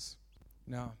areas.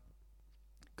 Now,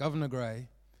 Governor Gray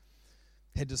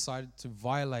had decided to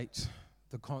violate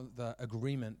the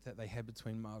agreement that they had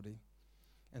between Māori,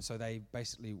 and so they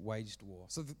basically waged war.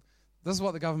 So this is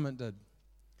what the government did.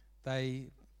 They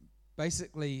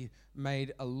basically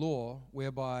made a law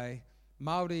whereby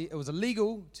Māori, it was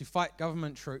illegal to fight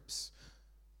government troops,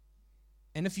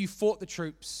 and if you fought the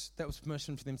troops, that was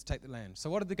permission for them to take the land. So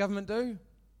what did the government do?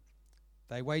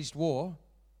 They waged war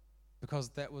because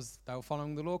they were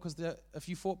following the law, because if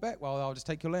you fought back, well, they'll just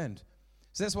take your land.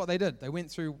 So that's what they did. They went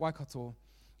through Waikato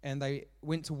and they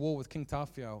went to war with King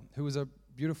Tawhito, who was a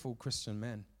beautiful Christian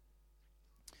man.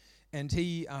 And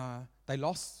they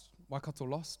lost, Waikato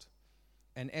lost.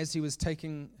 And as he was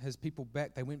taking his people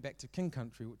back, they went back to King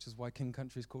Country, which is why King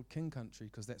Country is called King Country,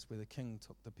 because that's where the king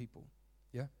took the people.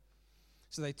 Yeah?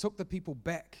 So they took the people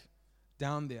back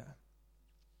down there.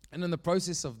 And in the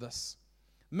process of this,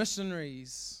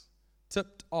 missionaries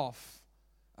tipped off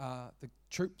the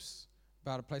troops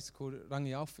about a place called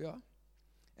Rangiaowhia.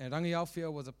 And Rangiaowhia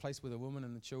was a place where the women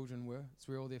and the children were. It's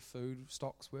where all their food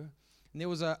stocks were. And there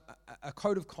was a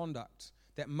code of conduct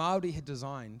that Māori had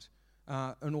designed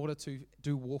in order to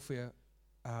do warfare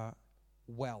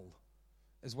well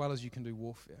as you can do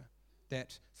warfare.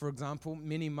 That, for example,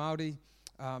 many Māori,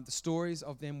 the stories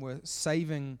of them were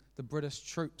saving the British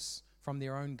troops from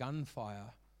their own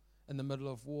gunfire in the middle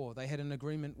of war. They had an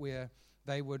agreement where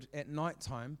they would, at night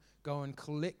time, go and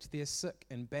collect their sick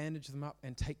and bandage them up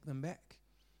and take them back.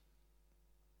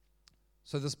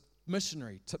 So this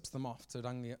missionary tips them off to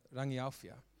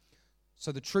Rangiaowhia.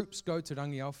 So the troops go to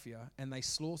Rangiaowhia and they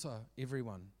slaughter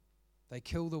everyone. They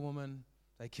kill the women,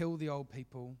 they kill the old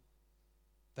people,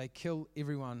 they kill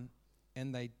everyone,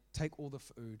 and they take all the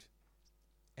food.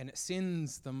 And it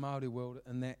sends the Māori world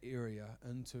in that area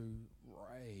into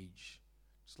rage.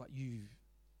 It's like,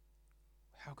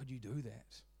 how could you do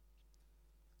that?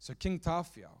 So King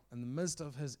Tawhito, in the midst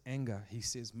of his anger, he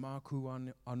says, Māku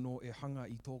anō e hanga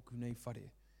I tōku nei whare.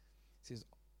 He says,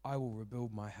 I will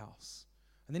rebuild my house.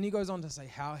 And then he goes on to say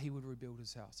how he would rebuild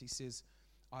his house. He says,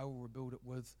 I will rebuild it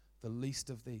with the least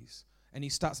of these. And he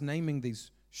starts naming these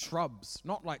shrubs,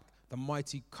 not like the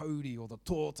mighty Kauri or the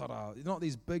tōtara, not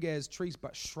these big-ass trees,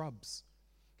 but shrubs.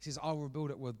 He says, I will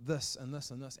rebuild it with this and this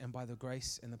and this, and by the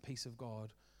grace and the peace of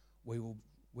God, we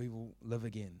will live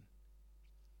again.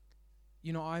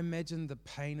 I imagine the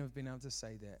pain of being able to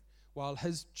say that. While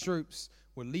his troops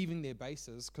were leaving their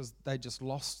bases because they just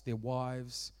lost their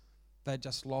wives, they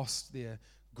just lost their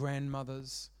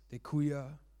grandmothers, their kuia,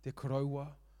 their koroua,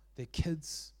 their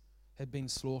kids had been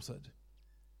slaughtered.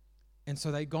 And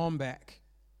so they'd gone back,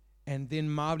 and then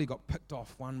Māori got picked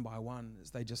off one by one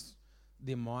as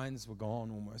their minds were gone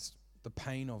almost, the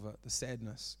pain of it, the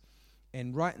sadness.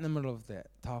 And right in the middle of that,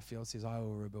 Tawhito says, I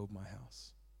will rebuild my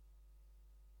house.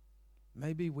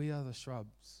 Maybe we are the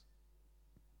shrubs.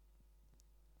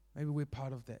 Maybe we're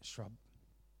part of that shrub.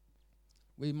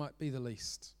 We might be the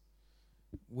least.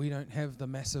 We don't have the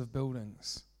massive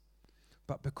buildings.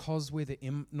 But because we're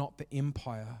not the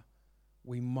empire,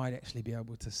 we might actually be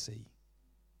able to see.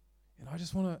 And I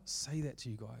just want to say that to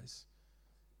you guys.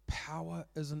 Power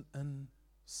isn't in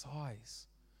size.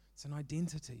 It's an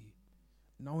identity.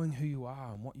 Knowing who you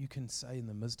are and what you can say in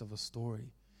the midst of a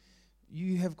story.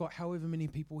 You have got however many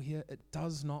people here, it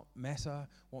does not matter.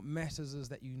 What matters is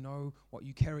that you know what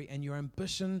you carry, and your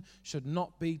ambition should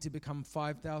not be to become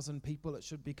 5,000 people. It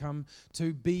should become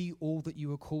to be all that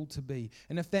you are called to be.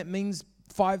 And if that means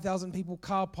 5,000 people,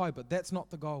 ka pai, but that's not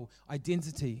the goal.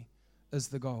 Identity is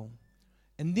the goal.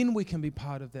 And then we can be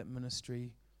part of that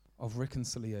ministry of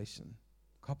reconciliation.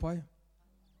 Ka pai?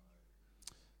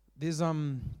 There's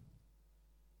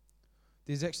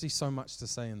There's actually so much to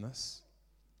say in this,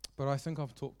 but I think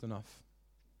I've talked enough.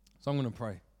 So I'm going to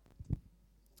pray.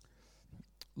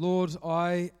 Lord,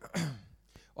 I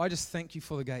just thank you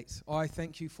for the gate. I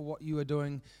thank you for what you are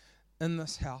doing in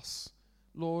this house.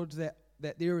 Lord, that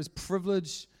there is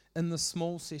privilege in the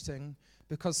small setting,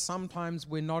 because sometimes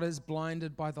we're not as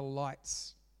blinded by the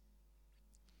lights.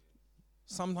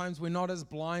 Sometimes we're not as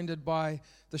blinded by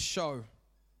the show,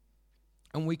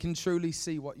 and we can truly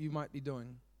see what you might be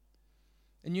doing.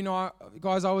 And you know,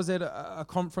 guys, I was at a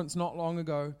conference not long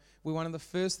ago where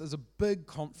there's a big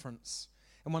conference,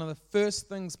 and one of the first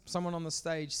things someone on the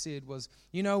stage said was,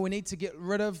 you know, we need to get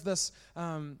rid of this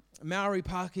Maori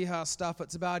Pākehā stuff.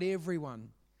 It's about everyone.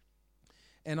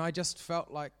 And I just felt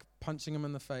like punching him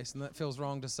in the face, and that feels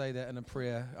wrong to say that in a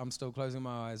prayer. I'm still closing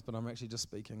my eyes, but I'm actually just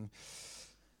speaking.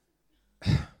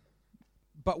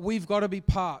 But we've got to be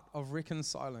part of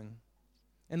reconciling.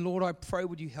 And Lord, I pray,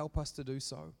 would you help us to do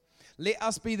so? Let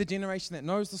us be the generation that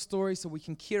knows the story, so we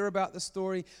can care about the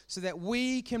story, so that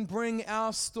we can bring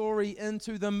our story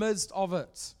into the midst of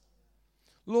it.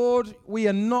 Lord, we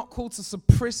are not called to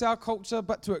suppress our culture,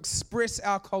 but to express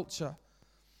our culture.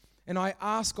 And I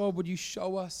ask, God, would you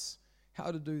show us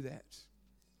how to do that?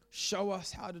 Show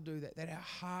us how to do that our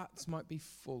hearts might be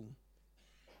full.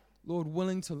 Lord,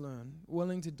 willing to learn,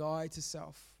 willing to die to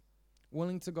self,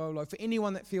 willing to go low. For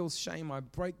anyone that feels shame, I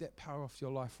break that power off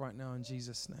your life right now in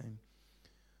Jesus' name.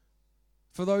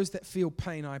 For those that feel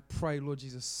pain, I pray, Lord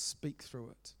Jesus, speak through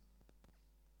it.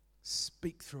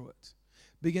 Speak through it.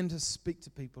 Begin to speak to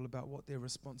people about what their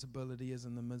responsibility is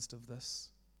in the midst of this.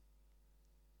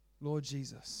 Lord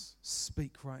Jesus,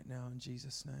 speak right now in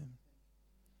Jesus' name.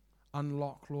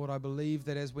 Unlock, Lord. I believe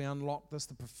that as we unlock this,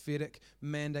 the prophetic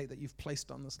mandate that you've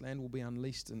placed on this land will be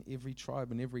unleashed in every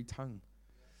tribe and every tongue.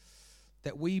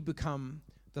 That we become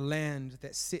the land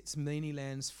that sets many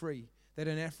lands free. That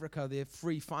in Africa they're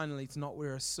free finally to not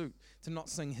wear a suit, to not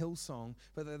sing Hillsong,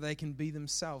 but that they can be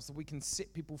themselves. That we can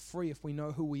set people free if we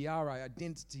know who we are. Our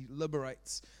identity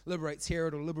liberates here,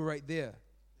 it'll liberate there.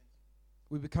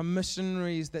 We become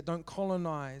missionaries that don't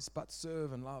colonize but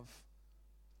serve and love.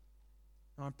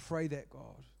 And I pray that,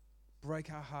 God,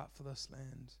 break our heart for this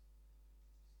land.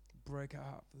 Break our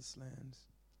heart for this land.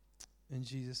 In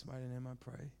Jesus' mighty name I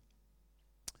pray.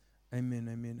 Amen,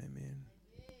 amen, amen.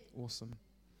 Awesome.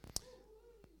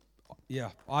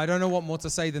 Yeah, I don't know what more to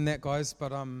say than that, guys,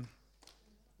 but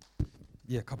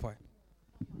yeah, kapai.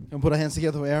 And put our hands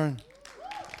together for Aaron.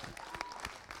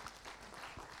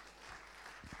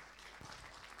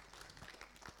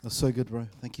 That's so good, bro.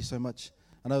 Thank you so much.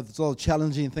 I know there's a lot of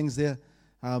challenging things there.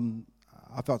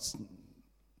 I felt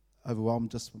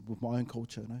overwhelmed just with my own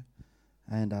culture, you know.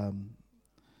 And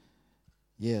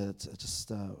yeah, it's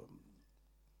just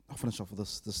I'll finish off with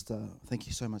this. Thank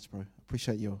you so much, bro.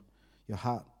 Appreciate your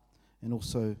heart, and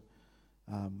also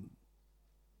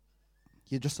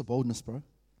just the boldness, bro.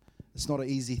 It's not an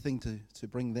easy thing to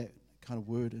bring that kind of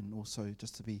word, and also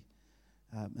just to be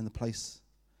in the place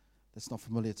that's not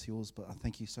familiar to yours. But I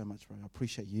thank you so much, bro. I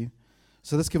appreciate you.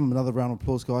 So let's give him another round of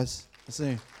applause, guys.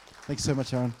 Thank you so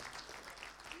much, Aaron.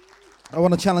 I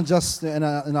want to challenge us in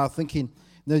our thinking.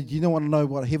 You don't want to know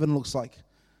what heaven looks like.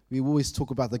 We always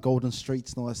talk about the golden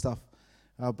streets and all that stuff.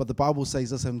 But the Bible says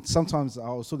this, and sometimes I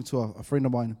was talking to a friend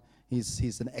of mine.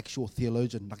 He's an actual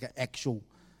theologian, like an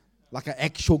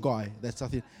actual guy. That's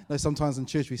something. No, sometimes in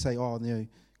church we say, oh, no,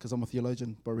 because I'm a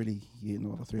theologian, but really, you're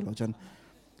not a theologian.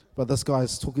 But this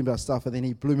guy's talking about stuff, and then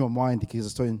he blew my mind because I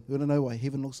was telling him, you want to know what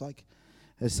heaven looks like?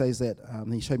 It says that,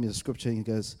 he showed me the scripture, and he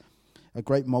goes, a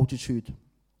great multitude,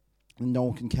 and no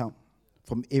one can count,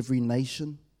 from every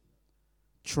nation,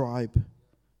 tribe,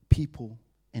 people,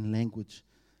 and language.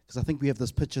 Because I think we have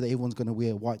this picture that everyone's going to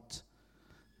wear white,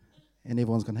 and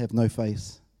everyone's going to have no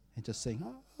face, and just sing,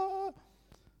 ah.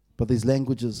 But these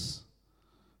languages,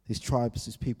 these tribes,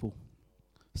 these people,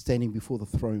 standing before the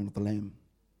throne of the Lamb.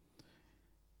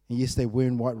 And yes, they're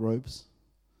wearing white robes,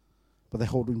 but they're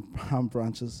holding palm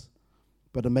branches.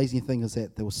 But the amazing thing is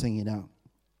that they were singing out,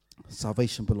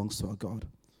 salvation belongs to our God,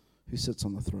 who sits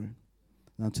on the throne,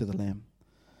 and unto the Lamb.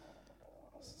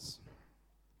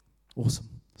 Awesome.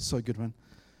 So good, man.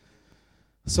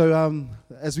 So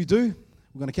as we do,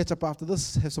 we're going to catch up after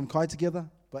this, have some kai together.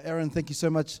 But Aaron, thank you so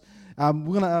much.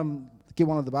 We're going to get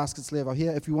one of the baskets left out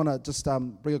here. If you want to just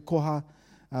bring a koha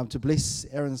to bless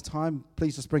Aaron's time,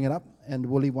 please just bring it up, and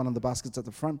we'll leave one of the baskets at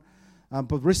the front. But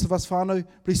the rest of us, whānau,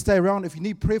 please stay around. If you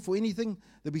need prayer for anything,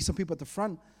 there'll be some people at the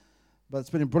front. But it's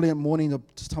been a brilliant morning of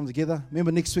just time together.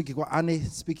 Remember, next week you've got Ane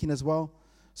speaking as well.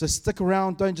 So stick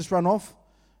around. Don't just run off,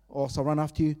 or so I'll run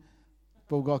after you.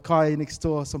 But we've got kai next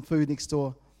door, some food next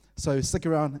door. So stick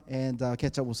around and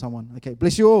catch up with someone. Okay,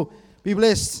 bless you all. Be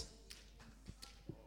blessed.